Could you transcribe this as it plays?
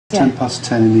Yeah.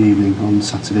 10:10 in the evening on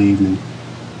Saturday evening.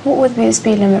 What would be the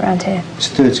speed limit around here? It's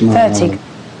 30 miles 30. an hour.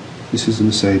 This is a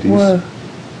Mercedes. Whoa.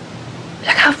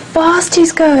 Look how fast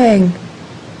he's going.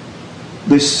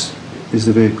 This is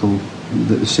the vehicle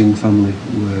that the Singh family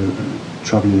were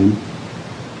travelling in.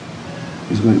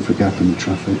 He's waiting for a gap in the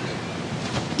traffic.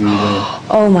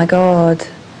 Oh my God.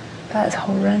 That's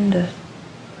horrendous.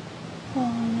 Oh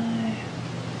no.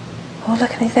 Oh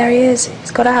look, there he is.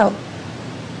 He's got out.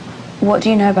 What do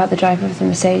you know about the driver of the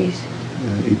Mercedes?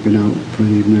 He'd been out for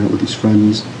an evening out with his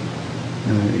friends.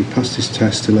 He passed his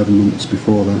test 11 months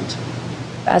before that.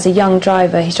 As a young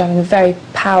driver, he's driving a very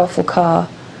powerful car.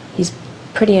 He's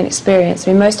pretty inexperienced.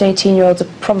 I mean, most 18-year-olds are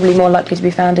probably more likely to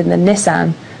be found in the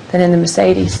Nissan than in the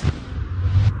Mercedes.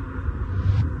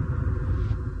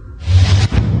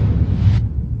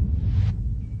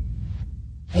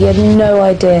 He had no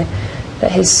idea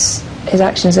that his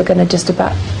actions are going to just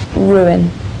about ruin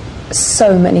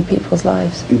so many people's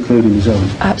lives. Including his own?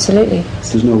 Absolutely.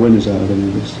 There's no winners out of any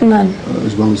of this? None.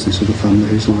 As well as this other family,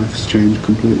 his life's changed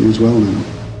completely as well now.